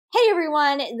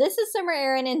everyone, this is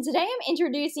Erin, and today I'm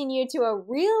introducing you to a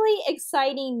really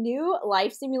exciting new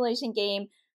life simulation game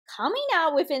coming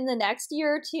out within the next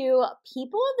year or two,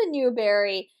 People of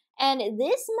Newberry. And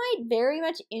this might very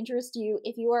much interest you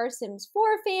if you are a Sims 4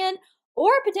 fan,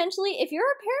 or potentially if you're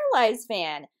a Paralives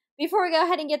fan. Before we go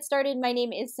ahead and get started, my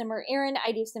name is Erin.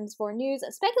 I do Sims 4 news,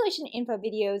 speculation info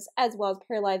videos, as well as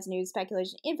Paralives news,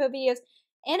 speculation info videos,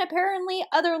 and apparently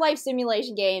other life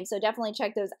simulation games, so definitely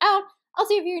check those out.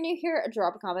 Also, if you're new here,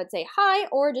 drop a comment, say hi,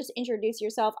 or just introduce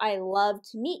yourself. I love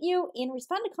to meet you and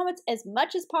respond to comments as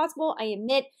much as possible. I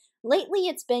admit, lately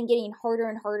it's been getting harder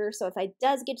and harder, so if I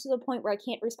does get to the point where I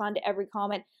can't respond to every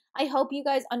comment, I hope you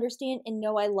guys understand and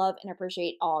know I love and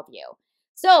appreciate all of you.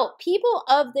 So, People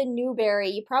of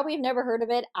Newberry, you probably have never heard of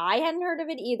it. I hadn't heard of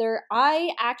it either. I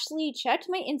actually checked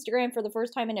my Instagram for the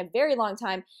first time in a very long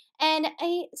time, and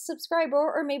a subscriber,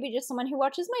 or maybe just someone who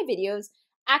watches my videos,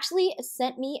 actually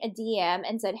sent me a DM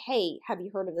and said, hey, have you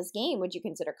heard of this game? Would you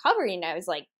consider covering? And I was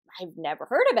like, I've never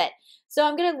heard of it. So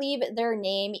I'm going to leave their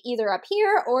name either up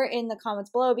here or in the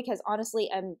comments below because honestly,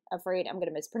 I'm afraid I'm going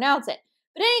to mispronounce it.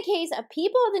 But in any case,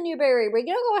 People of Newberry, we're going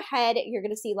to go ahead. You're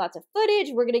going to see lots of footage.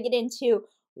 We're going to get into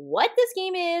what this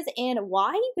game is and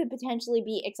why you could potentially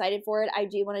be excited for it. I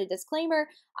do want a disclaimer.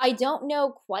 I don't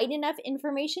know quite enough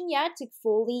information yet to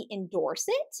fully endorse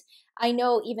it. I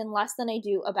know even less than I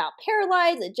do about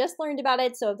Paralives. I just learned about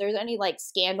it, so if there's any like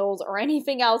scandals or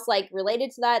anything else like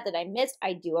related to that I missed,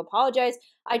 I do apologize.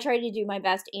 I try to do my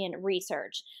best in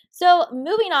research. So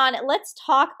moving on, let's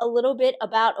talk a little bit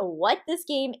about what this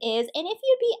game is and if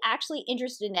you'd be actually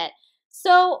interested in it.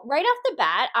 So right off the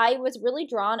bat, I was really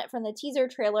drawn from the teaser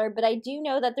trailer, but I do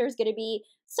know that there's going to be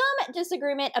some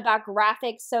disagreement about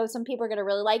graphics. So some people are going to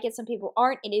really like it, some people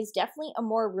aren't. It is definitely a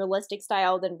more realistic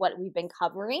style than what we've been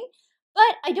covering.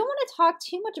 But I don't want to talk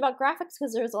too much about graphics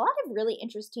because there's a lot of really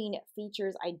interesting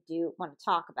features I do want to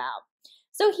talk about.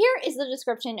 So here is the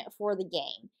description for the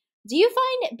game. Do you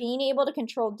find being able to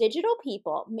control digital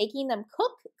people, making them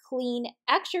cook, clean,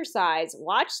 exercise,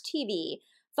 watch TV,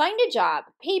 find a job,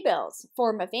 pay bills,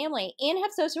 form a family, and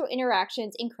have social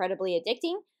interactions incredibly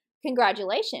addicting?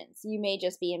 Congratulations, you may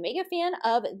just be a mega fan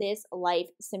of this life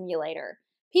simulator.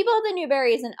 People of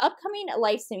Newberry is an upcoming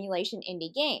life simulation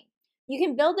indie game. You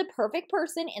can build the perfect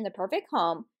person in the perfect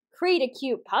home, create a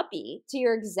cute puppy to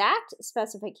your exact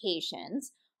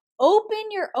specifications,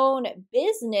 open your own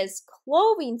business,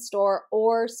 clothing store,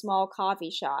 or small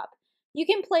coffee shop. You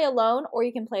can play alone or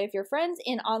you can play with your friends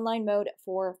in online mode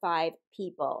for 5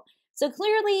 people. So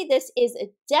clearly this is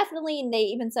definitely, and they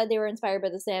even said they were inspired by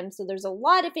The Sims, so there's a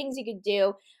lot of things you could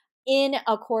do in,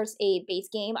 of course, a base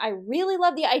game. I really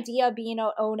love the idea of being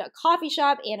able to own a coffee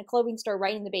shop and a clothing store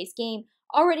right in the base game.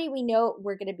 Already we know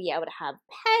we're going to be able to have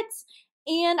pets,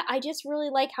 and I just really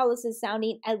like how this is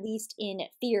sounding, at least in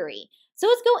theory. So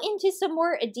let's go into some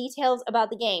more details about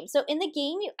the game. So in the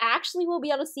game, you actually will be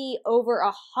able to see over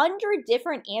 100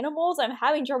 different animals. I'm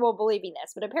having trouble believing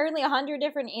this, but apparently 100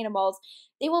 different animals.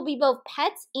 They will be both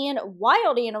pets and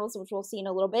wild animals, which we'll see in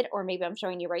a little bit, or maybe I'm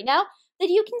showing you right now, that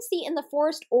you can see in the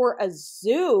forest or a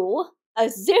zoo. A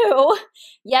zoo?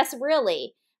 Yes,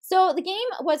 really. So the game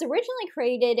was originally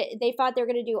created, they thought they were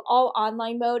going to do all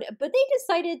online mode, but they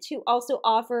decided to also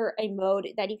offer a mode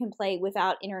that you can play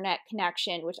without internet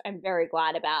connection, which I'm very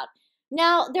glad about.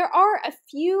 Now, there are a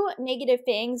few negative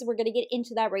things. We're going to get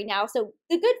into that right now. So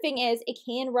the good thing is it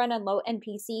can run on low-end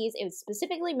PCs. It was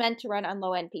specifically meant to run on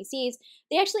low-end PCs.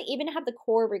 They actually even have the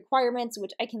core requirements,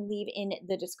 which I can leave in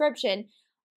the description.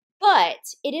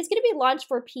 But it is going to be launched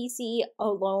for PC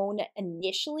alone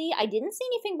initially. I didn't see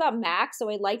anything about Mac, so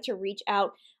I'd like to reach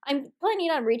out. I'm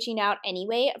planning on reaching out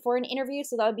anyway for an interview,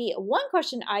 so that would be one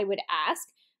question I would ask.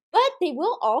 But they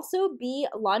will also be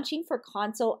launching for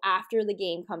console after the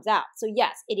game comes out. So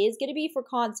yes, it is going to be for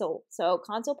console. So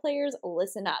console players,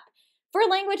 listen up. For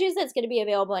languages, it's going to be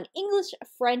available in English,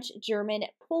 French, German,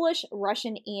 Polish,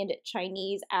 Russian, and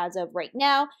Chinese as of right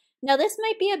now. Now, this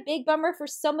might be a big bummer for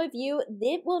some of you.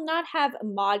 It will not have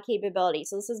mod capability.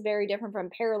 So this is very different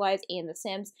from Paralives and The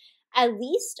Sims, at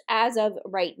least as of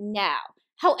right now.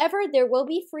 However, there will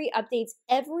be free updates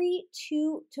every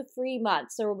 2 to 3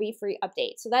 months. There will be free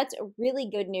updates. So that's really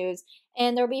good news.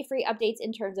 And there will be free updates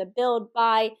in terms of build,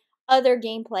 buy, other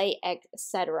gameplay,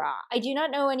 etc. I do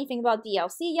not know anything about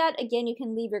DLC yet. Again, you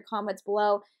can leave your comments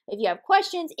below if you have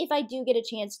questions, if I do get a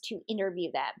chance to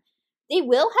interview them. They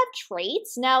will have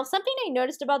traits. Now, something I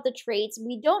noticed about the traits,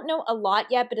 we don't know a lot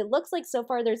yet, but it looks like so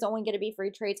far there's only going to be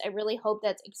free traits. I really hope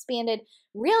that's expanded.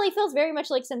 Really feels very much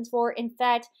like Sims 4. In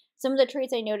fact, some of the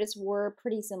traits I noticed were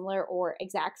pretty similar or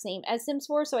exact same as Sims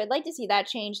 4, so I'd like to see that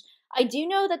changed. I do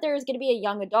know that there is going to be a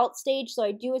young adult stage, so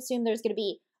I do assume there's going to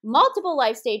be multiple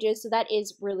life stages, so that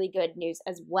is really good news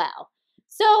as well.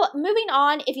 So moving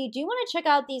on, if you do want to check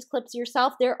out these clips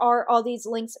yourself, there are all these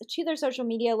links to their social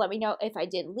media. Let me know if I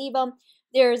did leave them.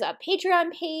 There's a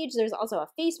Patreon page. There's also a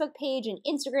Facebook page, an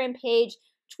Instagram page,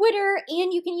 Twitter,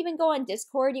 and you can even go on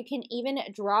Discord. You can even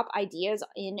drop ideas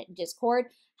in Discord.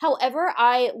 However,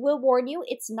 I will warn you,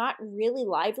 it's not really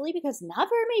lively because not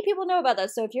very many people know about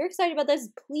this. So if you're excited about this,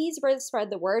 please spread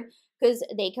the word because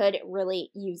they could really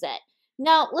use it.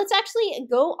 Now, let's actually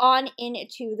go on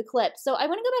into the clip. So I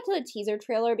want to go back to the teaser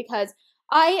trailer because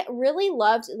I really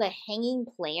loved the hanging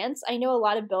plants. I know a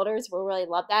lot of builders will really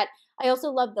love that. I also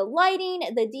love the lighting,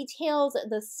 the details,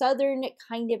 the southern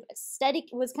kind of aesthetic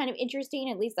was kind of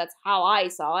interesting. At least that's how I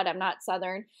saw it. I'm not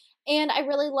southern. And I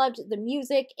really loved the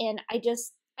music, and I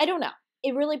don't know.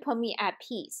 It really put me at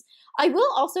peace. I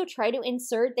will also try to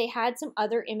insert, they had some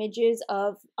other images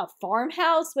of a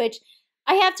farmhouse, which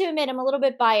I have to admit, I'm a little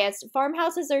bit biased.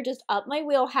 Farmhouses are just up my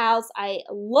wheelhouse. I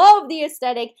love the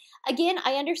aesthetic. Again,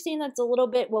 I understand that's a little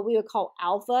bit what we would call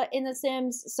alpha in The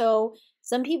Sims, so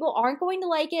some people aren't going to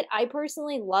like it. I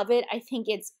personally love it. I think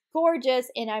it's gorgeous,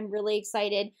 and I'm really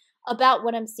excited about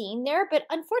what I'm seeing there. But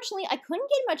unfortunately, I couldn't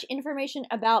get much information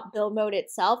about build mode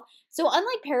itself. So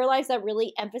unlike Paralives that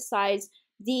really emphasize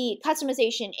the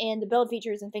customization and the build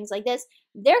features and things like this,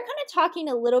 they're kind of talking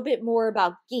a little bit more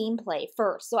about gameplay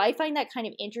first. So I find that kind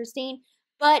of interesting,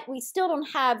 but we still don't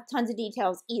have tons of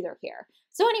details either here.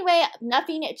 So anyway,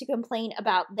 nothing to complain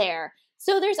about there.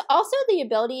 So there's also the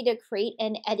ability to create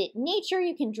and edit nature.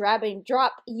 You can drag and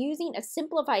drop using a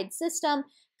simplified system.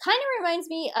 Kind of reminds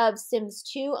me of Sims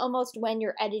 2 almost when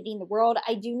you're editing the world.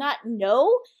 I do not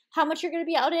know how much you're going to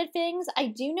be able to edit things.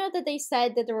 I do know that they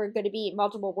said that there were going to be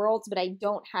multiple worlds, but I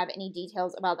don't have any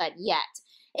details about that yet.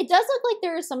 It does look like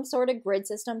there is some sort of grid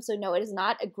system, so no, it is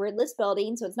not a gridless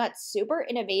building, so it's not super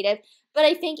innovative, but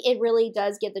I think it really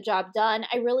does get the job done.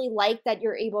 I really like that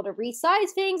you're able to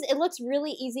resize things. It looks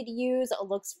really easy to use, it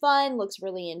looks fun, looks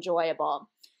really enjoyable.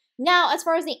 Now, as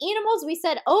far as the animals, we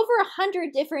said over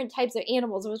 100 different types of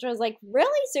animals, which was like, really?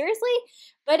 Seriously?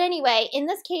 But anyway, in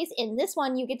this case, in this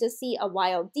one, you get to see a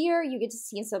wild deer, you get to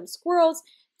see some squirrels.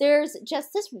 There's just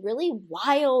this really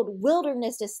wild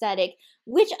wilderness aesthetic,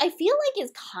 which I feel like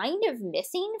is kind of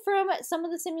missing from some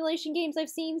of the simulation games I've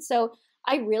seen. So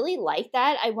I really like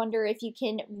that. I wonder if you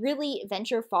can really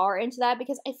venture far into that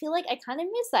because I feel like I kind of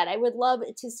miss that. I would love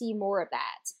to see more of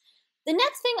that. The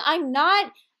next thing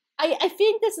I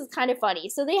think this is kind of funny.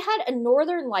 So they had a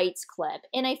Northern Lights clip,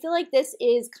 and I feel like this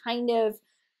is kind of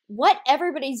what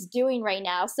everybody's doing right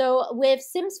now. So with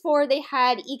Sims 4, they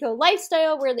had Eco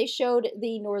Lifestyle where they showed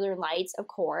the Northern Lights, of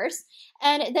course.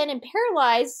 And then in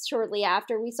Paralyzed, shortly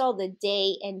after, we saw the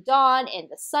day and dawn and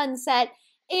the sunset.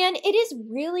 And it is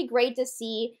really great to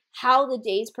see how the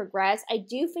days progress. I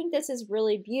do think this is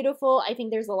really beautiful. I think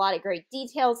there's a lot of great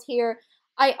details here.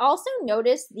 I also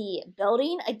noticed the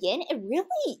building, again, it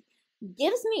really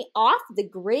gives me off the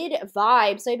grid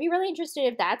vibe. So I'd be really interested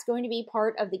if that's going to be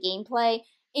part of the gameplay.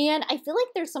 And I feel like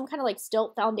there's some kind of like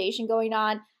stilt foundation going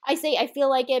on. I say I feel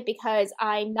like it because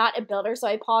I'm not a builder, so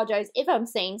I apologize if I'm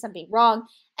saying something wrong.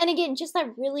 And again, just that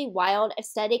really wild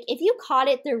aesthetic. If you caught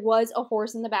it, there was a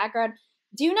horse in the background.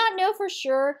 Do not know for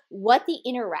sure what the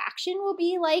interaction will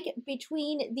be like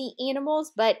between the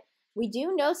animals, but we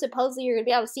do know supposedly you're going to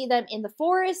be able to see them in the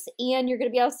forest and you're going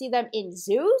to be able to see them in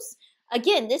zoos.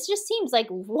 Again, this just seems like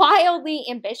wildly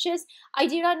ambitious. I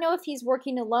do not know if he's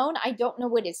working alone. I don't know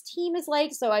what his team is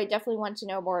like, so I definitely want to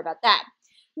know more about that.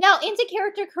 Now, into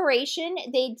character creation,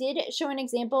 they did show an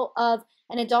example of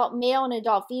an adult male and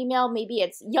adult female. Maybe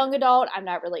it's young adult. I'm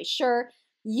not really sure.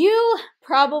 You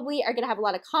probably are going to have a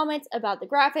lot of comments about the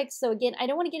graphics. So again, I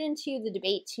don't want to get into the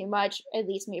debate too much, at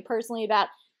least me personally, about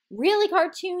really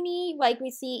cartoony like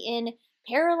we see in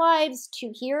Paralives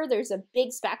to here. There's a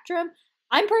big spectrum.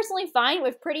 I'm personally fine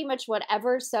with pretty much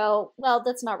whatever, so, well,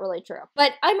 that's not really true.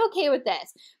 But I'm okay with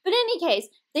this. But in any case,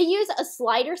 they use a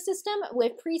slider system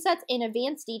with presets and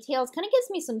advanced details. Kind of gives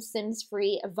me some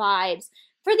Sims-free vibes.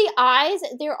 For the eyes,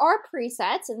 there are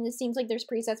presets, and it seems like there's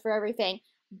presets for everything.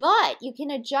 But you can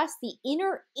adjust the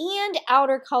inner and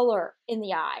outer color in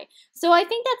the eye. So I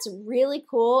think that's really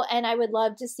cool, and I would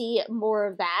love to see more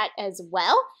of that as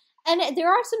well. And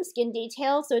there are some skin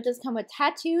details, so it does come with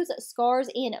tattoos, scars,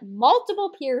 and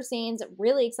multiple piercings.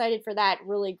 Really excited for that,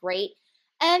 really great.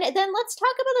 And then let's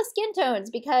talk about the skin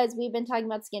tones, because we've been talking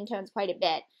about skin tones quite a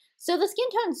bit. So the skin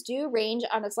tones do range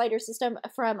on a slider system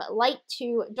from light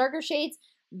to darker shades,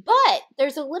 but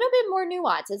there's a little bit more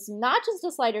nuance. It's not just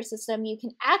a slider system. You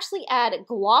can actually add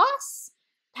gloss,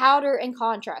 powder, and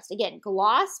contrast. Again,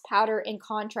 gloss, powder, and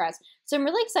contrast. So I'm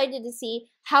really excited to see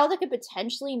how they could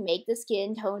potentially make the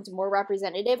skin tones more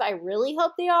representative. I really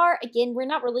hope they are. Again, we're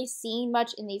not really seeing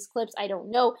much in these clips. I don't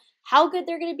know how good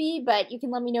they're going to be, but you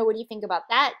can let me know what you think about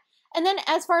that. And then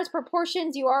as far as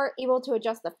proportions, you are able to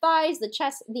adjust the thighs, the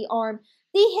chest, the arm,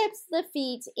 the hips, the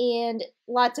feet, and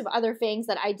lots of other things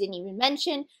that I didn't even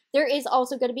mention. There is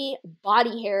also going to be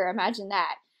body hair. Imagine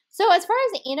that. So as far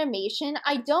as animation,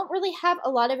 I don't really have a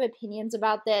lot of opinions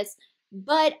about this,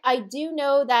 but I do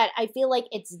know that I feel like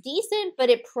it's decent, but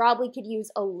it probably could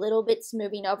use a little bit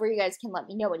smoothing over. You guys can let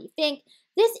me know what you think.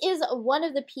 This is one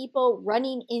of the people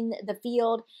running in the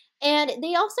field, and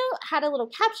they also had a little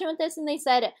caption with this, and they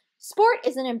said, "Sport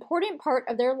is an important part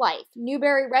of their life.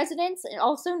 Newberry residents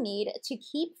also need to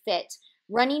keep fit.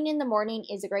 Running in the morning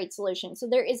is a great solution." So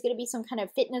there is going to be some kind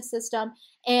of fitness system,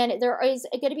 and there is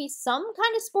going to be some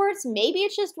kind of sports. Maybe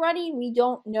it's just running. We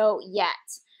don't know yet.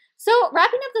 So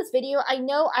wrapping up this video, I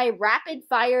know I rapid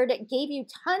fired, gave you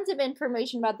tons of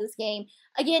information about this game.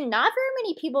 Again, not very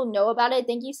many people know about it.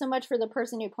 Thank you so much for the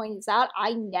person who pointed this out.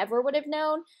 I never would have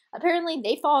known. Apparently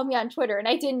they follow me on Twitter and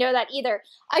I didn't know that either.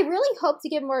 I really hope to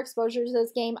give more exposure to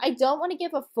this game. I don't want to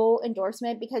give a full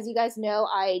endorsement because you guys know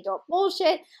I don't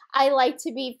bullshit. I like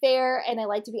to be fair and I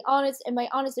like to be honest, and my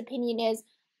honest opinion is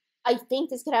I think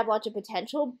this could have lots of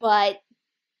potential, but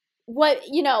what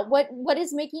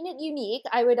is making it unique,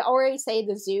 I would already say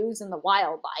the zoos and the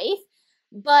wildlife,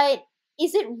 but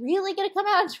is it really going to come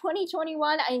out in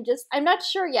 2021? I'm not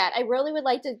sure yet. I really would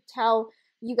like to tell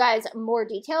you guys more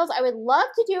details. I would love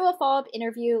to do a follow-up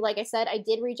interview. Like I said, I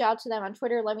did reach out to them on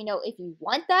Twitter. Let me know if you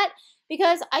want that,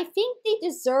 because I think they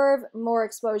deserve more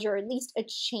exposure, or at least a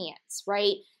chance,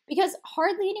 right? Because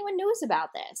hardly anyone knows about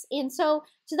this. And so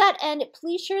to that end,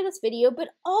 please share this video, but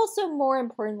also more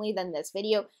importantly than this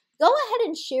video, go ahead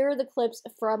and share the clips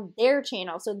from their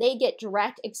channel so they get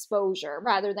direct exposure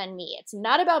rather than me. It's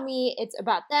not about me, it's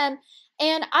about them.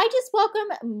 And I just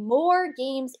welcome more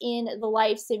games in the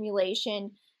life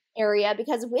simulation area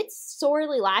because it's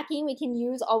sorely lacking. We can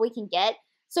use all we can get.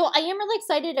 So I am really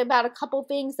excited about a couple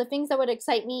things. The things that would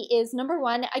excite me is, number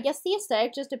one, I guess the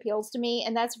aesthetic just appeals to me,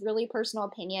 and that's really personal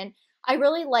opinion. I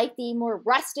really like the more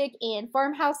rustic and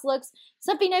farmhouse looks.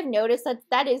 Something I've noticed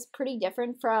that is pretty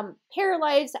different from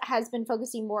Paralives, has been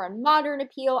focusing more on modern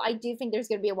appeal. I do think there's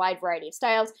going to be a wide variety of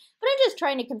styles, but I'm just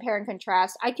trying to compare and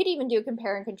contrast. I could even do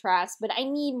compare and contrast, but I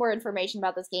need more information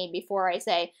about this game before I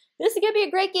say, this is going to be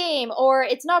a great game, or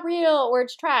it's not real, or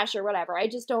it's trash, or whatever. I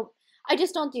just don't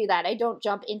do that. I don't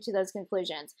jump into those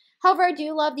conclusions. However, I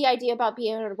do love the idea about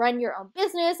being able to run your own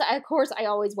business. Of course, I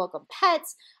always welcome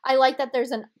pets. I like that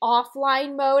there's an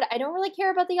offline mode. I don't really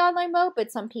care about the online mode,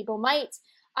 but some people might.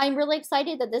 I'm really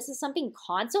excited that this is something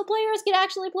console players could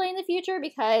actually play in the future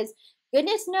because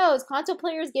goodness knows console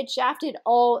players get shafted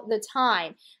all the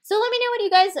time. So let me know what you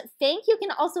guys think. You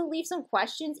can also leave some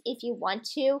questions if you want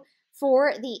to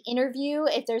for the interview,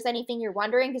 if there's anything you're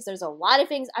wondering, because there's a lot of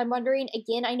things I'm wondering.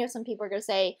 Again, I know some people are going to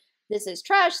say this is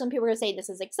trash. Some people are going to say this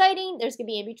is exciting. There's going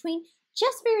to be in between.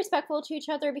 Just be respectful to each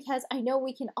other because I know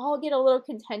we can all get a little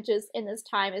contentious in this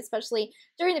time, especially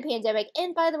during the pandemic.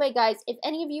 And by the way, guys, if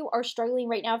any of you are struggling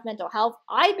right now with mental health,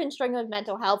 I've been struggling with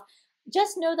mental health.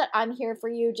 Just know that I'm here for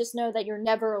you. Just know that you're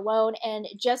never alone. And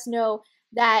just know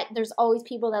that there's always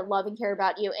people that love and care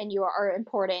about you and you are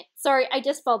important. Sorry, I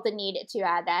just felt the need to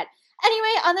add that.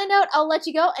 Anyway, on that note, I'll let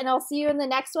you go and I'll see you in the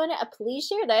next one. Please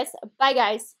share this. Bye,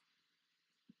 guys.